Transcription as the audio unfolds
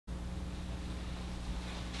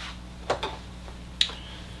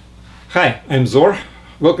Hi, I'm Zor.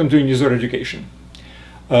 Welcome to Unizor Education.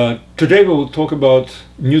 Today we will talk about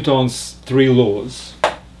Newton's three laws,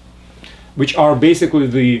 which are basically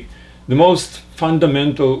the most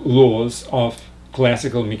fundamental laws of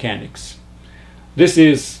classical mechanics. This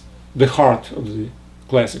is the heart of the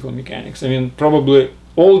classical mechanics. I mean, probably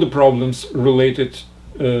all the problems related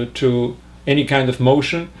to any kind of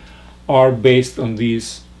motion are based on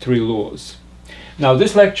these three laws. Now,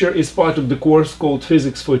 this lecture is part of the course called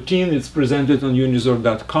Physics4Teens. It's presented on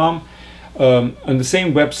unizor.com. On the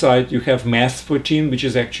same website, you have Math4Teens, which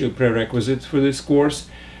is actually a prerequisite for this course.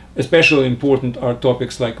 Especially important are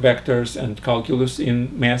topics like vectors and calculus in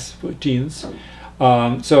Math4Teens.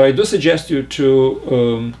 So I do suggest you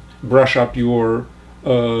to brush up your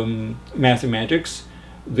mathematics.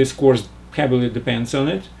 This course heavily depends on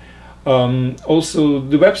it. Also,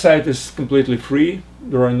 the website is completely free.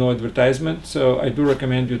 There are no advertisements, so I do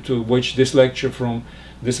recommend you to watch this lecture from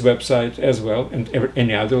this website as well, and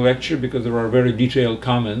any other lecture, because there are very detailed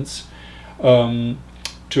comments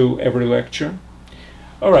to every lecture.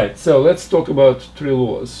 All right, so let's talk about three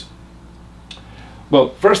laws.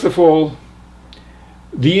 Well, first of all,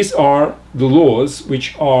 these are the laws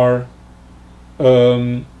which are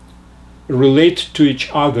relate to each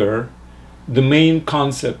other, the main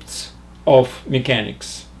concepts of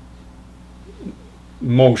mechanics.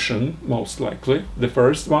 Motion, most likely, the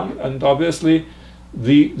first one, and obviously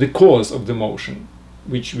the cause of the motion,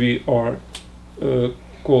 which we are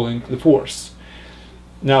calling the force.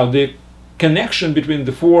 Now, the connection between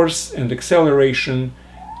the force and acceleration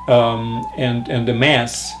and the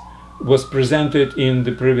mass was presented in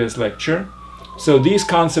the previous lecture, so these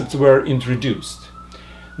concepts were introduced.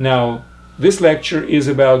 Now, this lecture is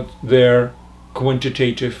about their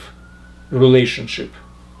quantitative relationship,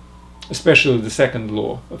 especially the second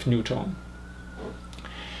law of Newton.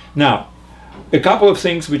 Now, a couple of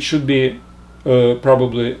things which should be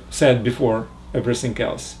probably said before everything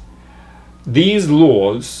else. These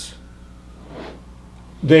laws,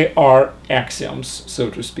 they are axioms, so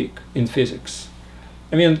to speak, in physics.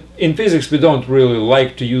 I mean, in physics we don't really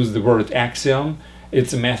like to use the word axiom.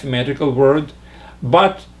 It's a mathematical word,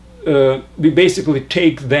 but we basically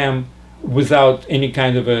take them without any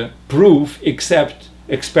kind of a proof except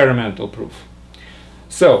experimental proof.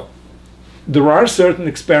 So there are certain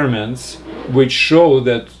experiments which show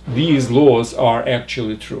that these laws are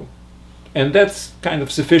actually true, and that's kind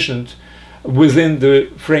of sufficient within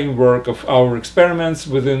the framework of our experiments,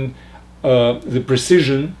 within the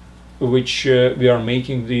precision which we are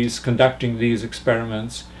conducting these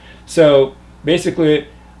experiments. So basically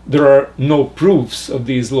there are no proofs of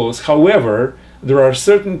these laws. However, there are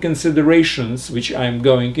certain considerations which I'm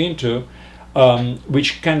going into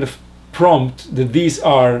which kind of prompt that these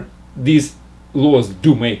laws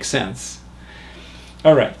do make sense.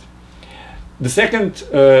 All right. The second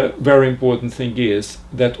very important thing is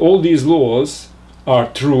that all these laws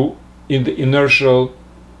are true in the inertial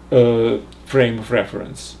frame of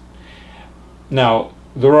reference. Now,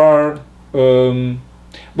 there are no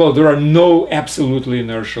absolutely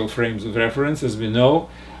inertial frames of reference, as we know,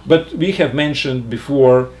 but we have mentioned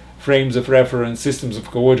before frames of reference, systems of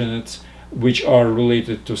coordinates, which are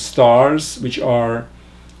related to stars, which are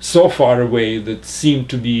so far away that seem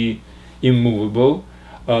to be immovable.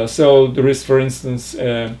 So there is, for instance,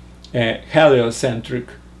 a heliocentric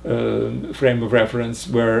frame of reference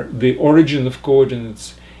where the origin of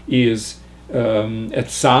coordinates is at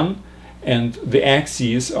Sun and the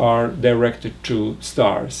axes are directed to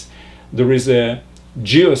stars. There is a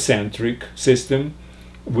geocentric system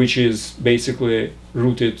which is basically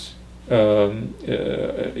rooted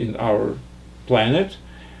in our planet,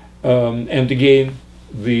 and again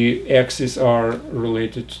the axes are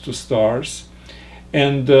related to stars.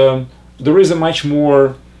 And there is a much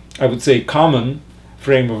more, I would say, common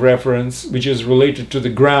frame of reference which is related to the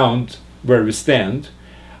ground where we stand,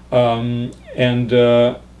 and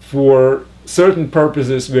for certain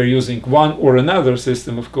purposes we're using one or another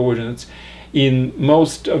system of coordinates. In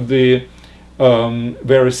most of the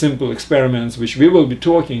very simple experiments which we will be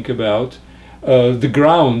talking about, the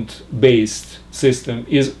ground-based system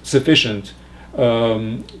is sufficient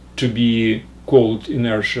to be called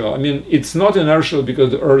inertial. I mean, it's not inertial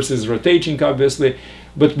because the Earth is rotating, obviously,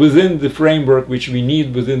 but within the framework which we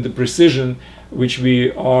need, within the precision which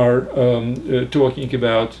we are talking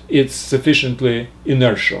about, it's sufficiently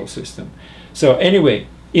inertial system. So anyway,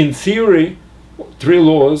 in theory, three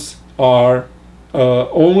laws are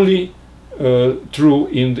only true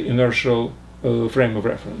in the inertial frame of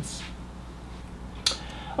reference.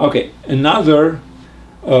 Okay, another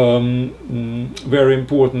very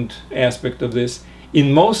important aspect of this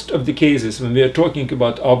in most of the cases when we are talking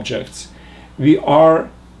about objects, we are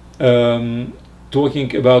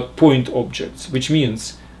talking about point objects, which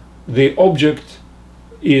means the object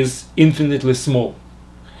is infinitely small.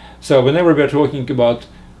 So whenever we are talking about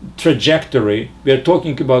trajectory, we are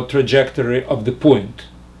talking about trajectory of the point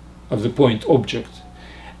object.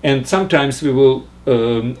 And sometimes we will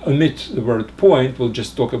omit the word point, we'll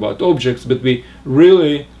just talk about objects, but we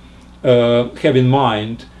really have in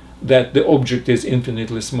mind that the object is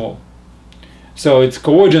infinitely small. So its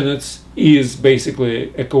coordinates is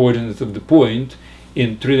basically a coordinate of the point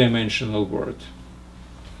in three-dimensional world.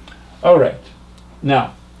 All right.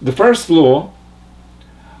 Now, the first law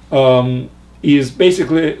is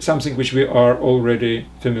basically something which we are already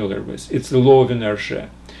familiar with. It's the law of inertia.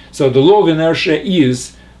 So the law of inertia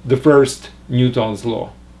is the first Newton's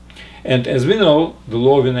law. And as we know, the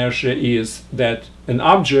law of inertia is that an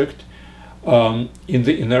object in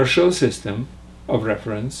the inertial system of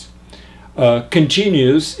reference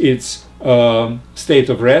continues its state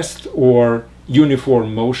of rest or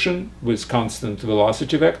uniform motion with constant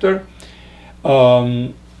velocity vector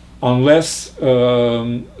unless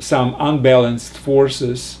some unbalanced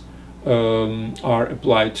forces are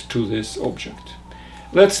applied to this object.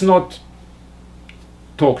 Let's not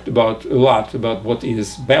talk about a lot about what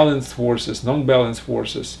is balanced forces, non-balanced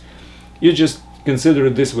forces. You just consider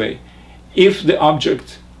it this way. If the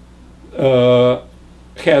object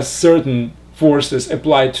has certain forces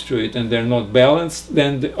applied to it and they're not balanced,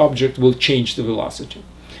 then the object will change the velocity.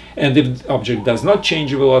 And if the object does not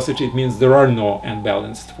change the velocity, it means there are no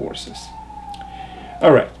unbalanced forces.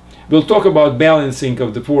 All right, we'll talk about balancing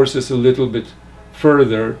of the forces a little bit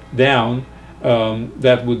further down.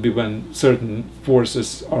 That would be when certain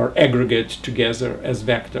forces are aggregated together as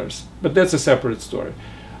vectors. But that's a separate story.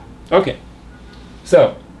 Okay,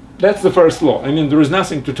 so that's the first law. I mean, there is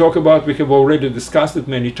nothing to talk about. We have already discussed it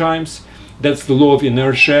many times. That's the law of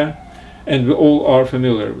inertia, and we all are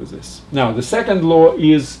familiar with this. Now, the second law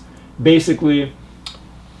is basically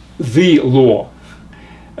the law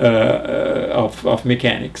of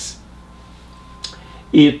mechanics.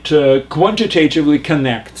 It quantitatively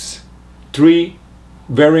connects three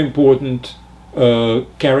very important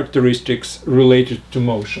characteristics related to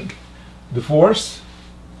motion: the force,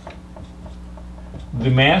 the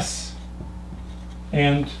mass,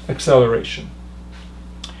 and acceleration.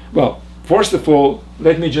 Well, first of all,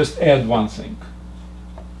 let me just add one thing.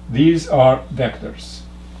 These are vectors.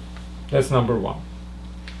 That's number one.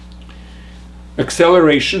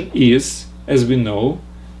 Acceleration is, as we know,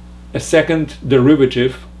 a second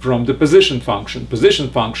derivative from the position function. Position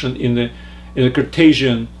function in the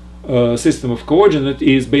Cartesian system of coordinate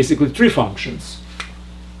is basically three functions.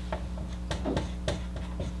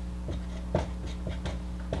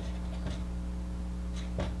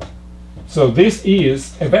 So this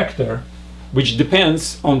is a vector which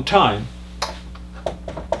depends on time,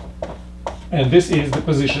 and this is the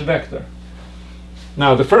position vector.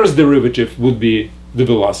 Now the first derivative would be the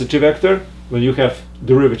velocity vector when you have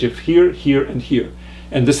derivative here, here, and here.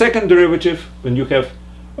 And the second derivative when you have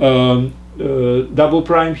double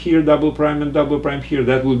prime here, double prime, and double prime here,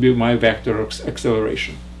 that would be my vector of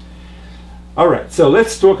acceleration. All right, so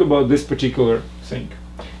let's talk about this particular thing.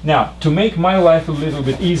 Now, to make my life a little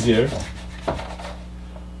bit easier,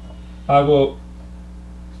 I will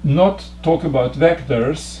not talk about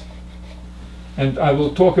vectors, and I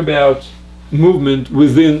will talk about movement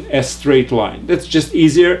within a straight line. That's just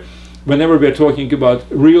easier. Whenever we're talking about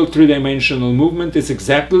real three-dimensional movement, it's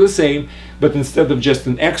exactly the same, but instead of just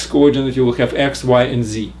an x coordinate, you will have x, y, and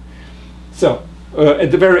z. So at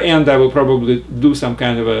the very end, I will probably do some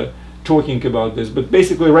kind of a talking about this, but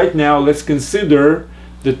basically right now, let's consider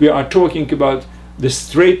that we are talking about the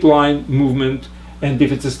straight line movement, and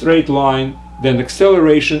if it's a straight line, then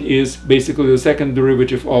acceleration is basically the second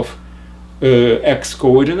derivative of x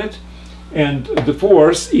coordinate, and the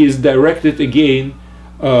force is directed again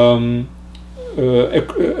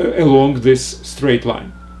along this straight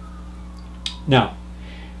line. Now,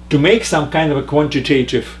 to make some kind of a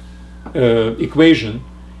quantitative equation,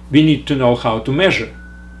 we need to know how to measure.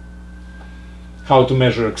 How to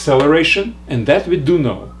measure acceleration, and that we do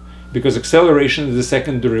know, because acceleration is the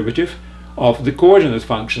second derivative of the coordinate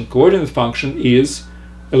function. Coordinate function is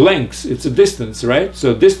a length, it's a distance, right?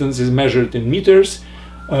 So distance is measured in meters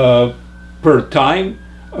per time.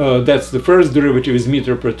 That's the first derivative is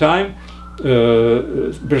meter per time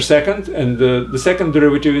per second, and the second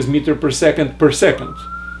derivative is meter per second,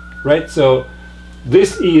 right? So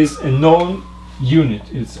this is a known unit.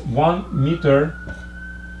 It's 1 meter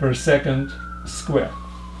per second square,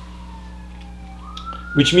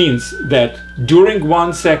 which means that during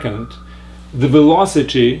 1 second the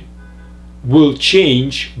velocity will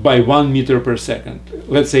change by 1 meter per second.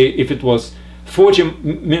 Let's say if it was 40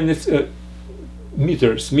 minutes,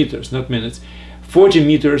 meters, not minutes, 40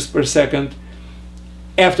 meters per second,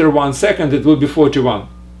 after 1 second it will be 41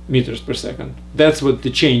 meters per second. That's what the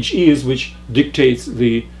change is, which dictates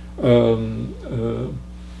the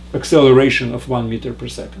acceleration of 1 meter per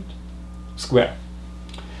second square.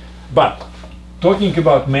 But talking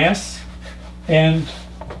about mass and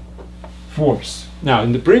force. Now,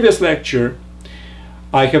 in the previous lecture,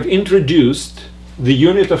 I have introduced the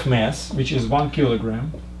unit of mass, which is 1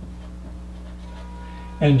 kilogram,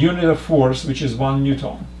 and unit of force, which is 1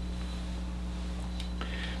 Newton.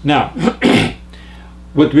 Now,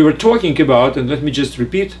 what we were talking about, and let me just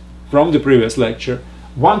repeat from the previous lecture,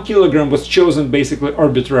 1 kilogram was chosen basically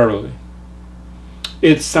arbitrarily.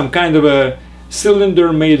 It's some kind of a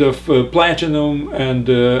cylinder made of platinum and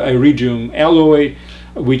iridium alloy,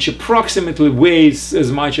 which approximately weighs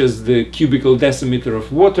as much as the cubical decimeter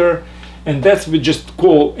of water, and that's we just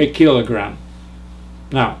call a kilogram.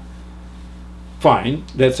 Now, fine,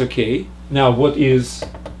 that's okay. Now, what is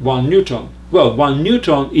 1 Newton? Well, 1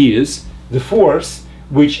 Newton is the force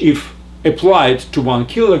which, if applied to 1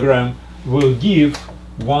 kilogram, will give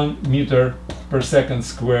 1 meter per second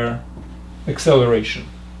square acceleration.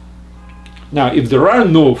 Now, if there are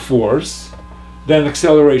no force, then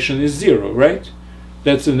acceleration is 0, right?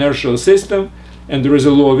 That's an inertial system, and there is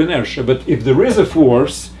a law of inertia. But if there is a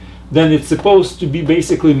force, then it's supposed to be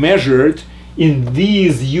basically measured in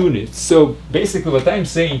these units. So basically what I'm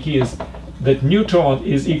saying is that Newton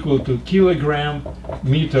is equal to kilogram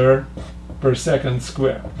meter per second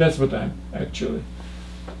square. That's what I'm actually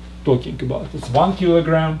talking about. It's 1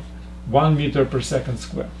 kilogram, 1 meter per second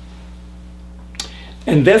square.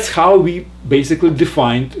 And that's how we basically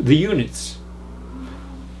defined the units.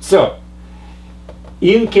 So,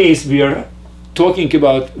 in case we are talking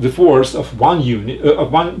about the force of 1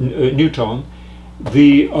 Newton,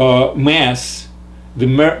 the mass, the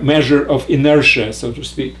measure of inertia, so to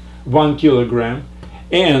speak, 1 kilogram,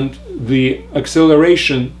 and the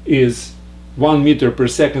acceleration is 1 meter per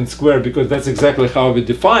second square, because that's exactly how we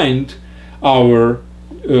defined our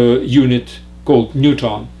unit called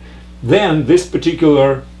Newton. Then this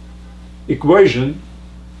particular equation,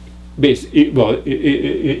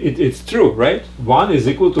 it's true, right? 1 is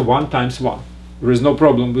equal to 1 times 1. There is no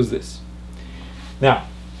problem with this. Now,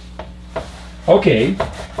 okay,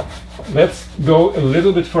 let's go a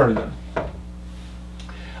little bit further.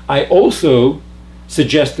 I also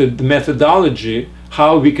suggested the methodology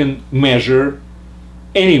how we can measure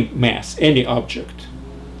any mass, any object.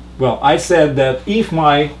 Well, I said that if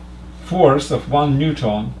my force of 1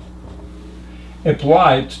 Newton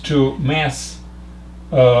applied to mass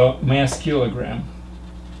kilogram,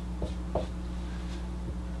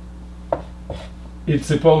 it's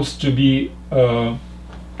supposed to be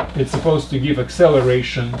it's supposed to give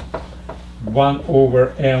acceleration 1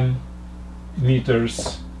 over m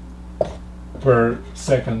meters per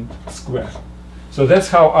second square. So that's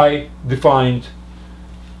how I defined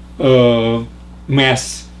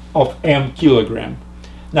mass of m kilogram.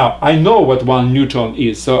 Now, I know what 1 Newton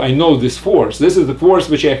is, so I know this force. This is the force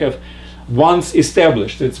which I have once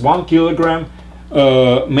established. It's 1 kilogram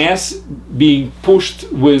mass being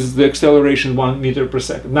pushed with the acceleration 1 meter per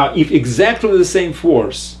second. Now, if exactly the same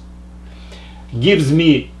force gives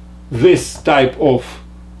me this type of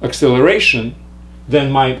acceleration,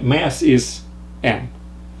 then my mass is m.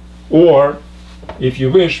 Or, if you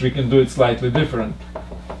wish, we can do it slightly different.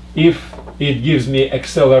 If it gives me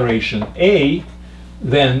acceleration a,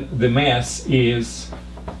 then the mass is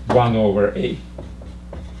 1 over a,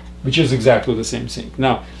 which is exactly the same thing.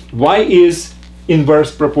 Now, why is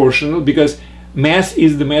inverse proportional? Because mass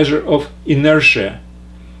is the measure of inertia.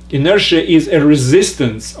 Inertia is a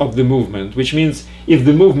resistance of the movement, which means if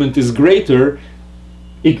the movement is greater,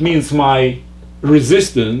 it means my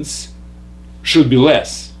resistance should be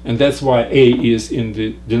less, and that's why a is in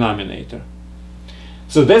the denominator.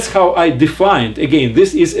 So that's how I defined. Again,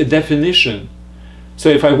 this is a definition. So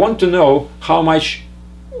if I want to know how much,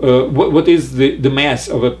 what is the mass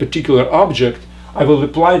of a particular object, I will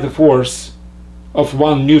apply the force of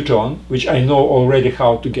 1 Newton, which I know already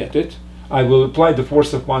how to get it. I will apply the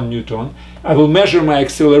force of 1 Newton. I will measure my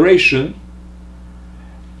acceleration,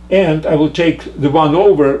 and I will take the 1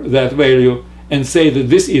 over that value and say that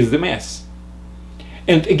this is the mass.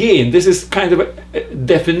 And again, this is kind of a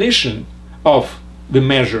definition of the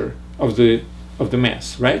measure of the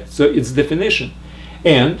mass, right? So it's definition.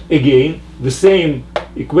 And again, the same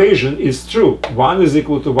equation is true. 1 is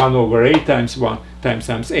equal to 1 over a times 1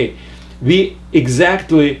 times a. We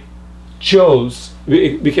exactly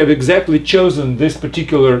we have exactly chosen this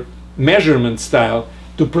particular measurement style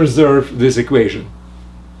to preserve this equation,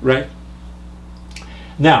 right?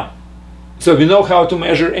 Now, so we know how to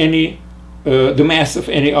measure the mass of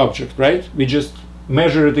any object, right? We just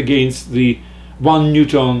measure it against the 1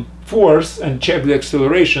 Newton force and check the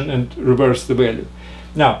acceleration and reverse the value.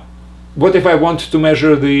 Now, what if I want to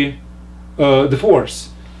measure the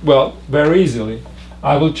force? Well, very easily.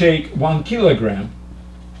 I will take 1 kilogram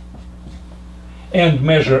and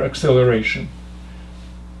measure acceleration.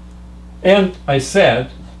 And I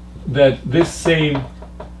said that this same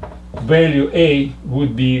value A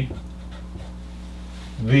would be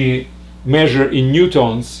the measure in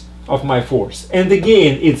newtons of my force. And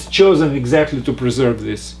again, it's chosen exactly to preserve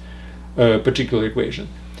this particular equation.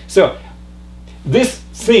 So this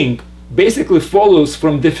thing basically follows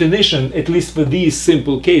from definition, at least for these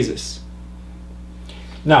simple cases.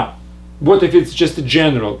 Now, what if it's just a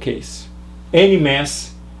general case? Any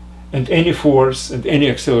mass and any force and any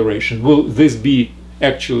acceleration, will this be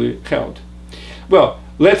actually held? Well,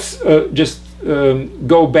 let's just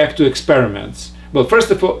go back to experiments. Well,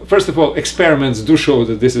 first of all, experiments do show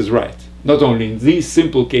that this is right, not only in these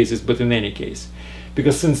simple cases, but in any case.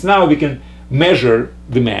 Because since now we can measure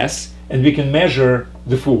the mass and we can measure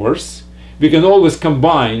the force, we can always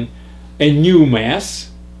combine a new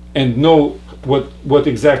mass and know what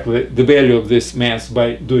exactly the value of this mass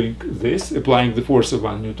by doing this, applying the force of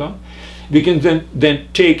 1 Newton. We can then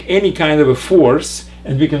take any kind of a force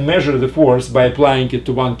and we can measure the force by applying it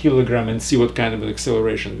to 1 kilogram and see what kind of an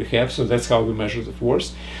acceleration we have. So that's how we measure the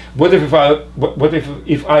force. What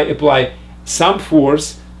if I apply some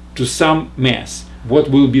force to some mass? What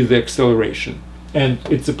will be the acceleration? And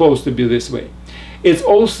it's supposed to be this way. It's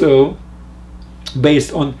also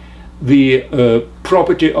based on the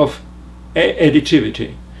property of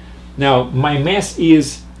additivity. Now, my mass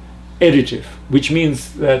is additive, which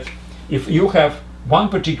means that if you have one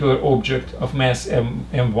particular object of mass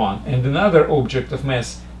m1 and another object of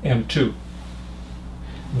mass m2,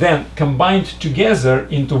 then combined together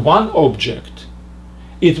into one object,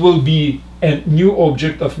 it will be a new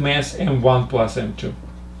object of mass m1 plus m2.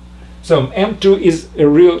 So m2 is a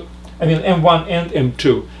real, m1 and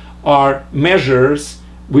m2 are measures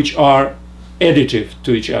which are additive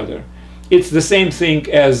to each other. It's the same thing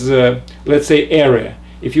as, let's say, area.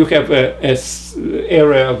 If you have a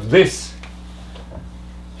area of this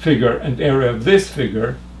figure and area of this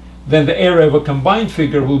figure, then the area of a combined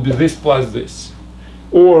figure will be this plus this.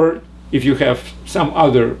 Or if you have some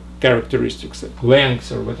other characteristics, like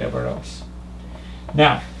length or whatever else.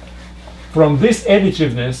 Now, from this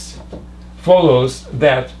additiveness follows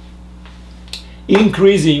that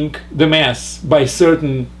increasing the mass by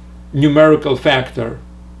certain numerical factor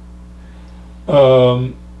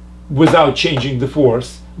without changing the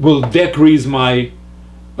force will decrease my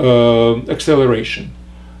acceleration.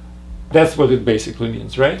 That's what it basically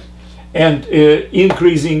means, right? And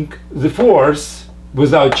increasing the force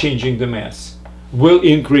without changing the mass will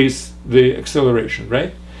increase the acceleration,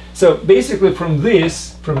 right? So basically from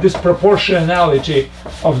this proportionality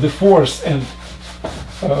of the force and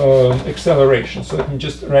acceleration, so let me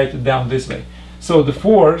just write it down this way. So the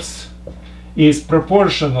force is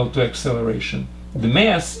proportional to acceleration. The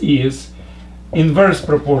mass is inverse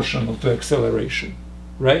proportional to acceleration,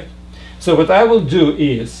 right? So what I will do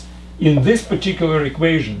is, in this particular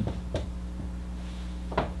equation,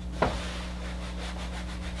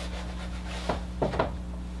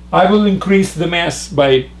 I will increase the mass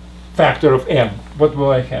by factor of m. What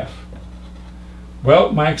will I have?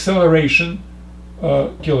 Well, my acceleration,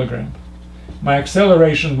 kilogram. My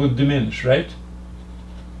acceleration would diminish, right?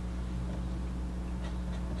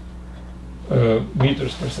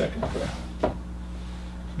 Meters per second.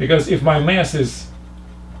 Because if my mass is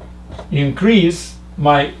increase,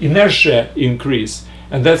 my inertia increase,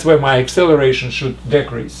 and that's why my acceleration should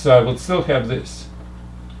decrease. So I would still have this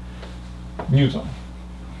Newton.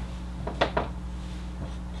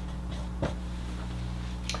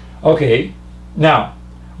 Okay, now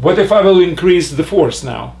what if I will increase the force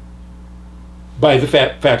now by the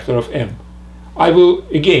factor of m? I will,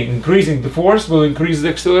 again, increasing the force will increase the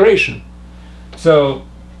acceleration. So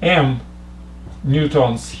m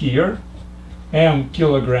newtons here, m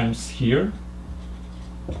kilograms here,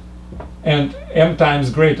 and m times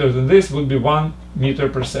greater than this would be 1 meter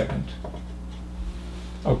per second.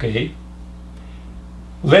 Okay.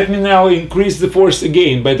 Let me now increase the force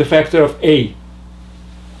again by the factor of a.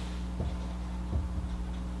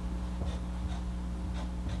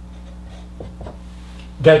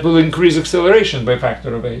 That will increase acceleration by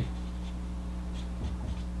factor of a.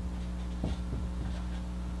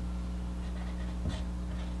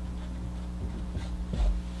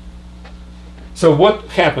 So what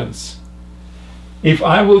happens if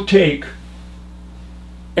I will take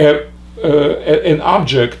an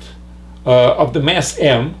object of the mass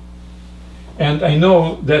m, and I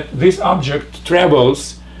know that this object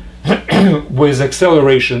travels with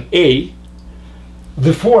acceleration a,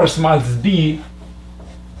 the force must be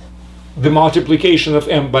the multiplication of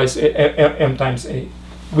m by m times a,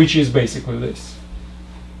 which is basically this.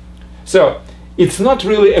 So it's not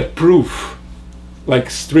really a proof,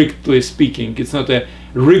 like strictly speaking, it's not a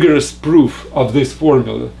rigorous proof of this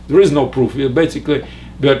formula. There is no proof. We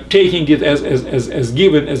are taking it as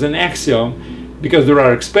given, as an axiom, because there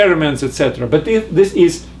are experiments, etc. But this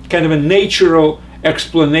is kind of a natural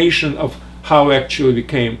explanation of how actually we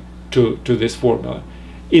came to this formula.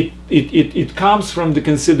 It comes from the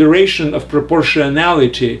consideration of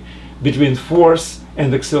proportionality between force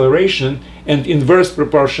and acceleration, and inverse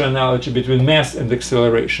proportionality between mass and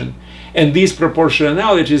acceleration. And these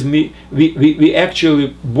proportionalities we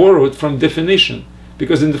actually borrowed from definition,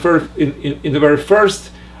 because in the very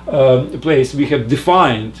first place we have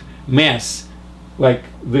defined mass like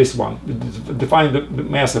this one, defined the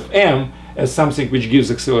mass of m as something which gives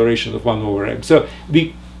acceleration of 1 over m. So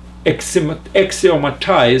we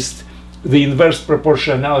axiomatized the inverse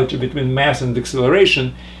proportionality between mass and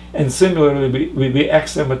acceleration, and similarly we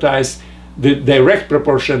axiomatized the direct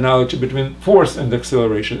proportionality between force and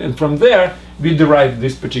acceleration, and from there we derived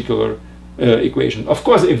this particular equation. Of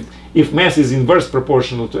course, if mass is inverse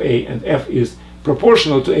proportional to a and f is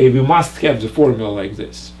proportional to a, we must have the formula like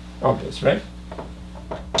this. Obvious, right?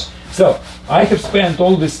 So I have spent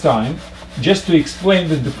all this time just to explain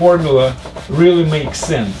that the formula really makes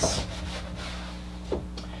sense.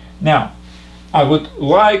 Now, I would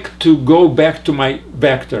like to go back to my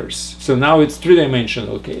vectors. So now it's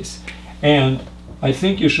three-dimensional case. And I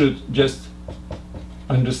think you should just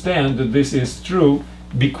understand that this is true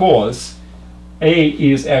because A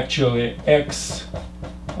is actually x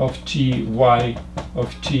of t, y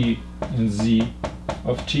of t, and z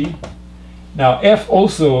of t. Now f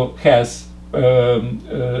also has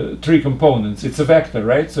three components. It's a vector,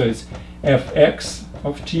 right? So it's fx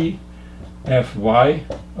of t, fy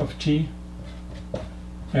of t,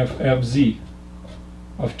 ffz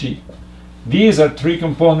of t. These are three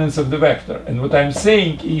components of the vector, and what I'm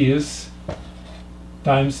saying is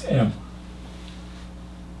times m.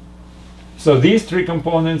 So these three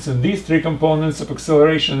components and these three components of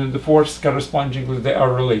acceleration and the force correspondingly, they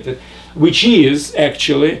are related, which is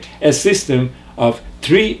actually a system of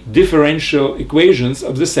three differential equations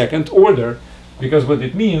of the second order, because what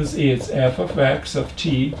it means is f of x of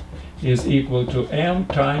t is equal to m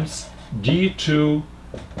times d2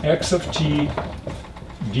 x of t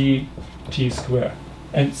dt squared.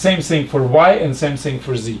 And same thing for y and same thing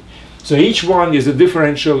for z. So each one is a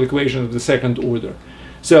differential equation of the second order.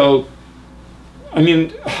 So I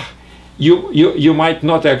mean, you might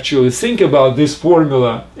not actually think about this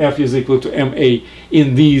formula f is equal to ma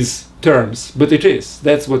in these terms, but it is.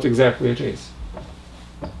 That's what exactly it is,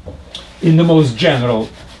 in the most general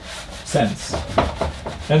sense.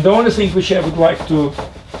 And the only thing which I would like to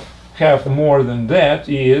have more than that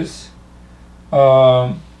is,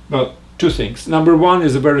 well, two things. Number one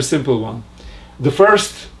is a very simple one. The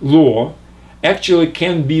first law actually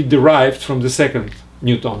can be derived from the second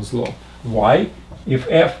Newton's law. Why? If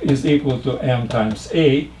f is equal to m times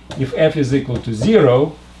a, if f is equal to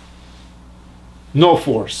 0, no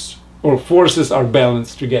force, or forces are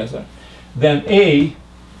balanced together, then a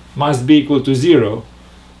must be equal to 0.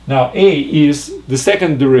 Now a is the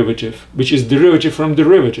second derivative, which is derivative from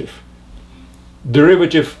derivative.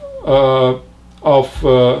 Derivative of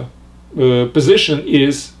position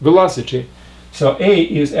is velocity. So a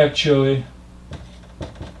is actually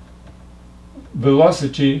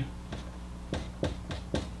velocity.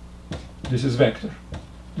 This is vector.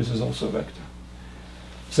 This is also vector.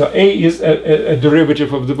 So a is a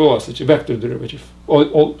derivative of the velocity, vector derivative,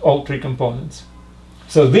 all three components.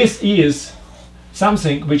 So this is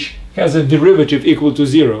something which has a derivative equal to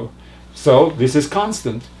 0. So this is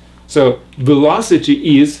constant. So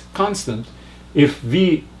velocity is constant. If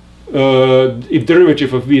if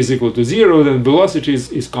derivative of v is equal to 0, then velocity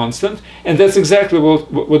is constant, and that's exactly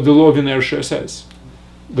what the law of inertia says.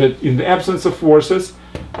 That in the absence of forces,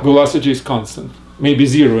 velocity is constant, maybe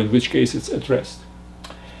 0, in which case it's at rest.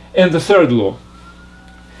 And the third law.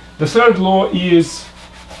 The third law is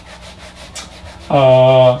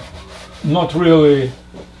not really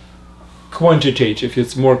quantitative,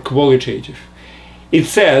 it's more qualitative. It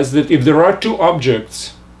says that if there are two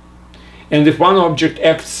objects, and if one object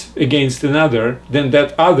acts against another, then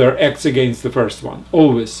that other acts against the first one,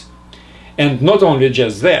 always. And not only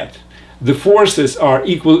just that, the forces are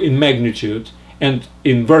equal in magnitude, and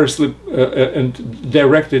inversely and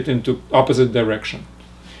direct it into opposite direction.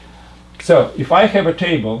 So if I have a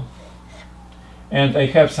table and I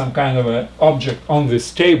have some kind of an object on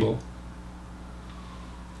this table,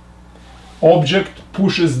 object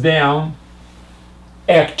pushes down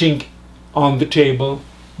acting on the table,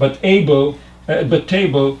 but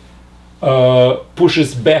table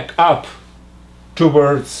pushes back up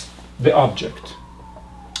towards the object.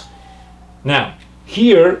 Now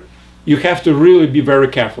here you have to really be very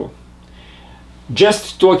careful.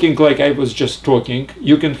 Just talking like I was just talking,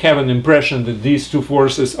 you can have an impression that these two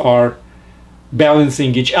forces are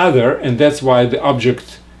balancing each other, and that's why the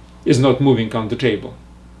object is not moving on the table.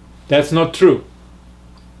 That's not true,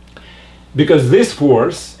 because this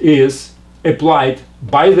force is applied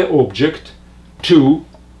by the object to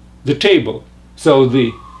the table. So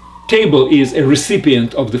the table is a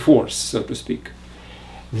recipient of the force, so to speak.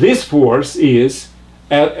 This force is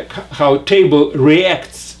how table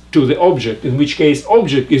reacts to the object, in which case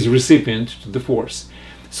object is recipient to the force.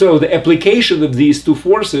 So the application of these two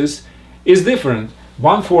forces is different.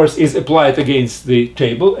 One force is applied against the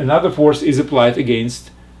table, another force is applied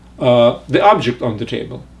against the object on the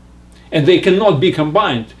table. And they cannot be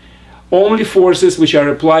combined. Only forces which are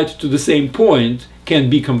applied to the same point can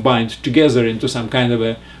be combined together into some kind of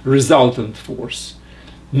a resultant force.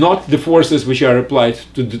 Not the forces which are applied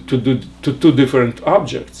to two different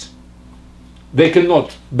objects. They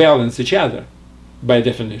cannot balance each other by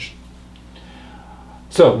definition.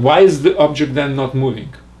 So why is the object then not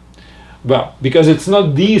moving? Well, because it's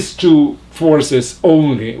not these two forces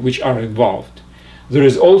only which are involved. There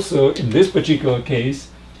is also, in this particular case,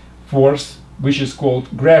 force which is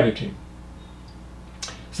called gravity.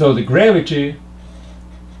 So the gravity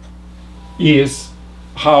is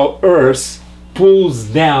how Earth pulls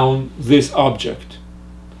down this object.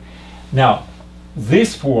 Now,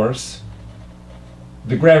 this force,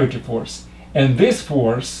 the gravity force, and this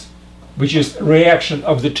force, which is reaction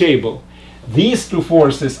of the table, these two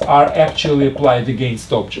forces are actually applied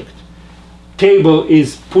against object. Table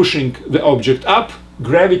is pushing the object up,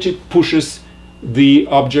 gravity pushes the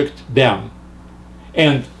object down,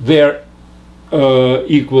 and they're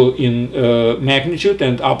equal in magnitude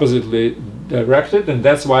and oppositely directed, and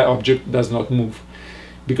that's why object does not move,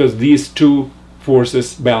 because these two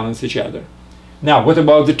forces balance each other. Now, what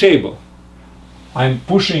about the table? I'm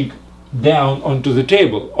pushing down onto the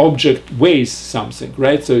table. Object weighs something,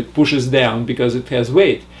 right? So it pushes down because it has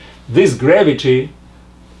weight. This gravity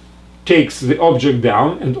takes the object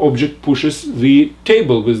down, and object pushes the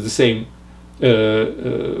table with the same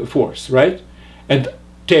force, right? And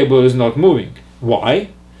table is not moving. Why?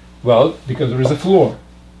 Well, because there is a floor.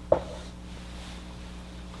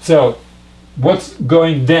 So what's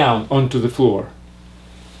going down onto the floor?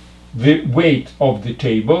 The weight of the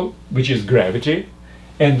table, which is gravity,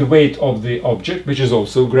 and the weight of the object, which is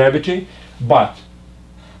also gravity, but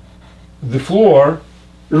the floor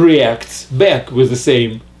reacts back with the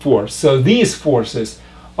same force. So these forces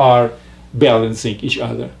are balancing each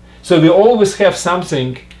other. So we always have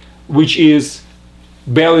something which is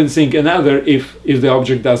balancing another if the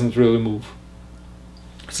object doesn't really move.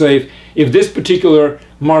 So if this particular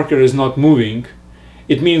marker is not moving,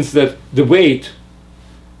 it means that the weight,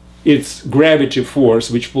 its gravity force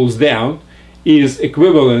which pulls down, is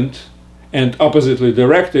equivalent and oppositely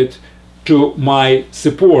directed to my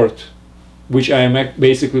support, which I am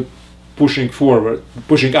basically pushing forward,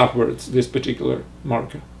 pushing upwards, this particular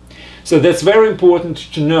marker. So that's very important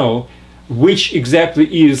to know which exactly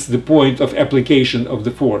is the point of application of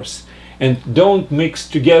the force. And don't mix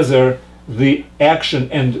together the action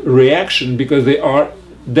and reaction, because they are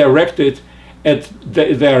directed at,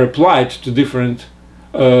 they are applied to different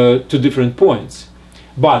points.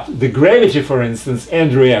 But the gravity, for instance,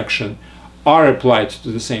 and reaction are applied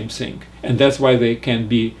to the same thing, and that's why they can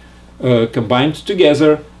be combined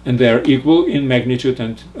together, and they are equal in magnitude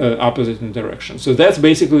and opposite in direction. So that's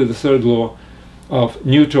basically the third law of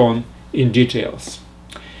Newton in details.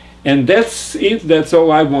 And that's it. That's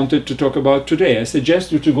all I wanted to talk about today. I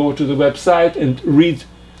suggest you to go to the website and read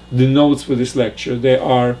the notes for this lecture. They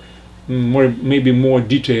are maybe more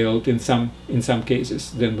detailed in some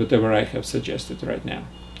cases than whatever I have suggested right now.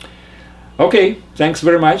 Okay, thanks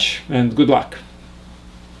very much and good luck.